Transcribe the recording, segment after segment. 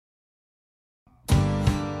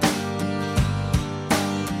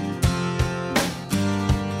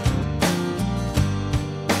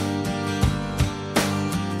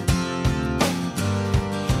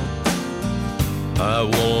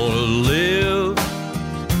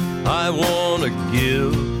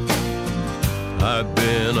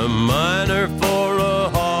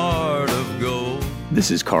This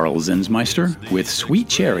is Carl Zinsmeister with Sweet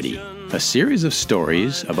Charity, a series of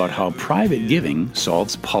stories about how private giving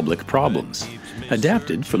solves public problems,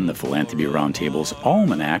 adapted from the Philanthropy Roundtable's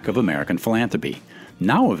Almanac of American Philanthropy,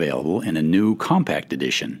 now available in a new compact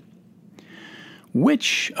edition.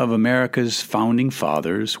 Which of America's founding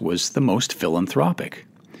fathers was the most philanthropic?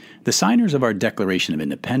 The signers of our Declaration of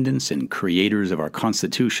Independence and creators of our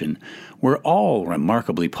Constitution were all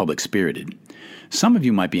remarkably public-spirited. Some of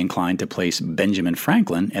you might be inclined to place Benjamin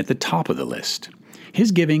Franklin at the top of the list.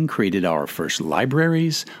 His giving created our first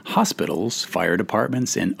libraries, hospitals, fire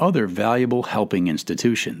departments, and other valuable helping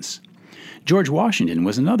institutions. George Washington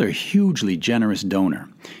was another hugely generous donor.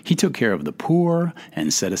 He took care of the poor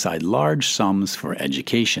and set aside large sums for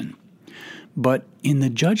education. But in the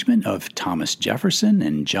judgment of Thomas Jefferson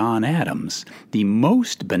and John Adams, the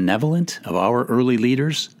most benevolent of our early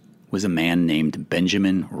leaders was a man named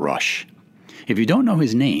Benjamin Rush. If you don't know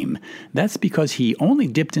his name, that's because he only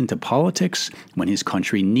dipped into politics when his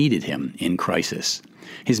country needed him in crisis.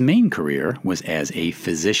 His main career was as a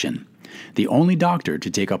physician, the only doctor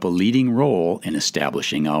to take up a leading role in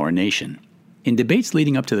establishing our nation. In debates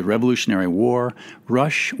leading up to the Revolutionary War,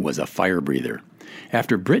 Rush was a fire breather.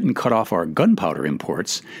 After Britain cut off our gunpowder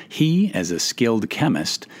imports, he, as a skilled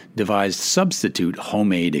chemist, devised substitute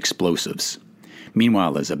homemade explosives.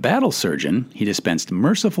 Meanwhile, as a battle surgeon, he dispensed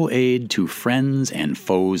merciful aid to friends and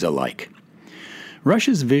foes alike.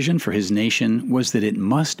 Rush's vision for his nation was that it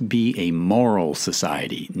must be a moral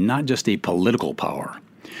society, not just a political power.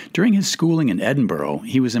 During his schooling in Edinburgh,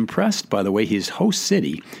 he was impressed by the way his host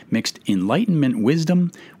city mixed Enlightenment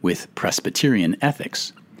wisdom with Presbyterian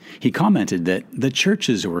ethics. He commented that the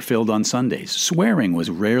churches were filled on Sundays, swearing was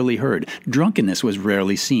rarely heard, drunkenness was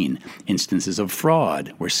rarely seen, instances of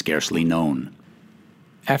fraud were scarcely known.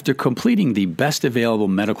 After completing the best available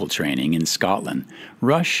medical training in Scotland,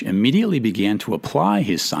 Rush immediately began to apply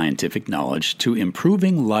his scientific knowledge to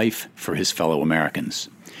improving life for his fellow Americans.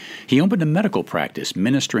 He opened a medical practice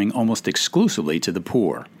ministering almost exclusively to the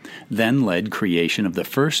poor, then led creation of the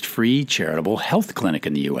first free charitable health clinic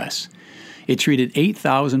in the U.S. It treated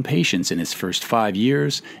 8,000 patients in its first 5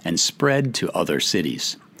 years and spread to other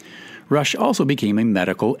cities. Rush also became a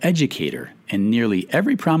medical educator, and nearly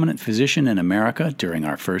every prominent physician in America during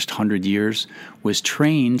our first 100 years was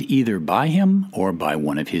trained either by him or by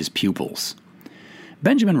one of his pupils.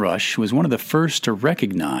 Benjamin Rush was one of the first to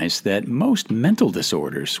recognize that most mental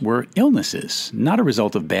disorders were illnesses, not a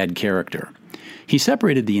result of bad character. He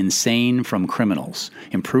separated the insane from criminals,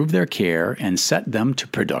 improved their care, and set them to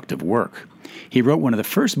productive work. He wrote one of the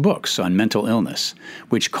first books on mental illness,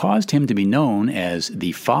 which caused him to be known as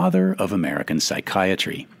the father of American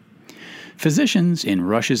psychiatry. Physicians in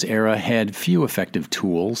Rush's era had few effective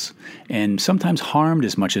tools, and sometimes harmed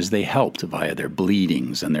as much as they helped via their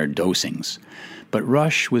bleedings and their dosings. But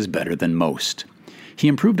Rush was better than most. He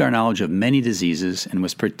improved our knowledge of many diseases and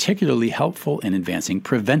was particularly helpful in advancing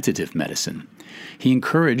preventative medicine. He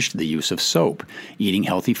encouraged the use of soap, eating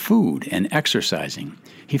healthy food, and exercising.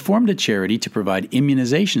 He formed a charity to provide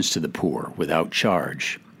immunizations to the poor without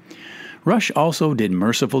charge. Rush also did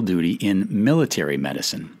merciful duty in military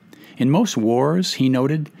medicine. In most wars, he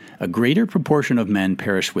noted, a greater proportion of men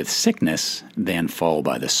perish with sickness than fall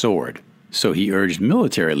by the sword. So he urged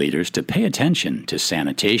military leaders to pay attention to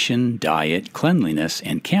sanitation, diet, cleanliness,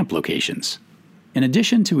 and camp locations. In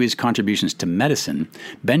addition to his contributions to medicine,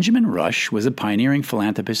 Benjamin Rush was a pioneering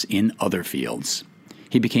philanthropist in other fields.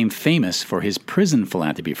 He became famous for his prison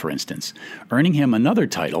philanthropy, for instance, earning him another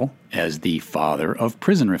title as the father of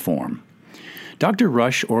prison reform. Dr.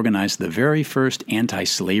 Rush organized the very first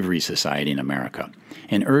anti-slavery society in America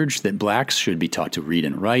and urged that blacks should be taught to read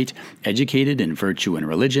and write, educated in virtue and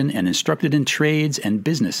religion, and instructed in trades and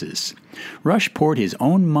businesses. Rush poured his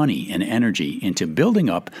own money and energy into building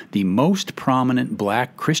up the most prominent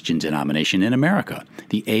black Christian denomination in America,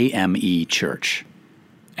 the AME Church.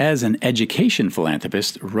 As an education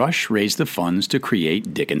philanthropist, Rush raised the funds to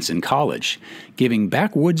create Dickinson College, giving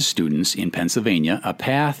backwoods students in Pennsylvania a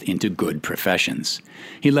path into good professions.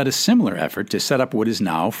 He led a similar effort to set up what is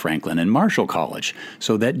now Franklin and Marshall College,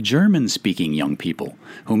 so that German-speaking young people,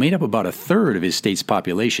 who made up about a third of his state's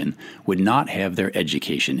population, would not have their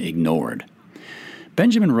education ignored.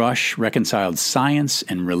 Benjamin Rush reconciled science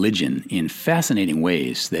and religion in fascinating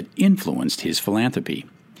ways that influenced his philanthropy.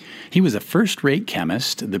 He was a first-rate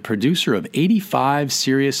chemist, the producer of 85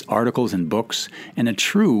 serious articles and books, and a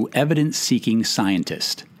true evidence-seeking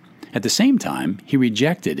scientist. At the same time, he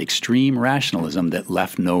rejected extreme rationalism that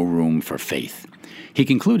left no room for faith. He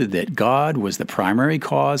concluded that God was the primary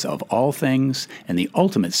cause of all things and the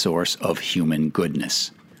ultimate source of human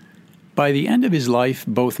goodness. By the end of his life,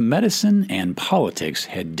 both medicine and politics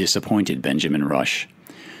had disappointed Benjamin Rush.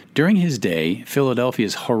 During his day,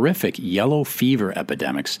 Philadelphia's horrific yellow fever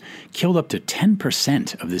epidemics killed up to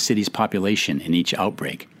 10% of the city's population in each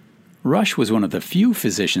outbreak. Rush was one of the few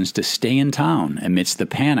physicians to stay in town amidst the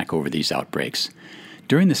panic over these outbreaks.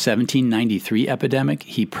 During the 1793 epidemic,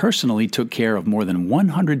 he personally took care of more than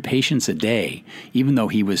 100 patients a day, even though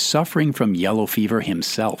he was suffering from yellow fever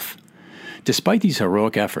himself. Despite these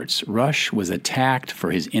heroic efforts, Rush was attacked for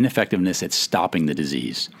his ineffectiveness at stopping the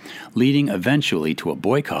disease, leading eventually to a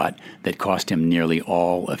boycott that cost him nearly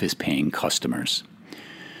all of his paying customers.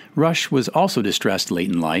 Rush was also distressed late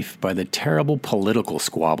in life by the terrible political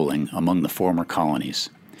squabbling among the former colonies.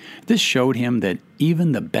 This showed him that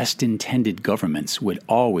even the best-intended governments would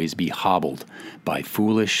always be hobbled by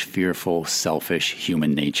foolish, fearful, selfish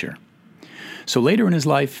human nature. So later in his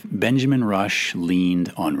life, Benjamin Rush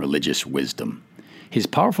leaned on religious wisdom. His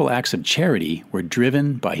powerful acts of charity were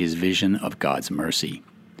driven by his vision of God's mercy.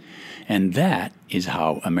 And that is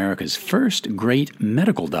how America's first great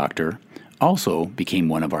medical doctor also became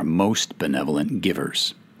one of our most benevolent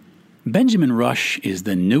givers. Benjamin Rush is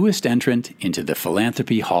the newest entrant into the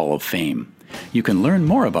Philanthropy Hall of Fame. You can learn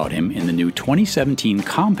more about him in the new 2017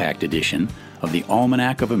 compact edition of the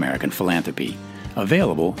Almanac of American Philanthropy,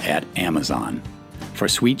 available at Amazon. For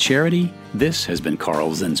Sweet Charity, this has been Carl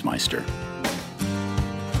Zinsmeister.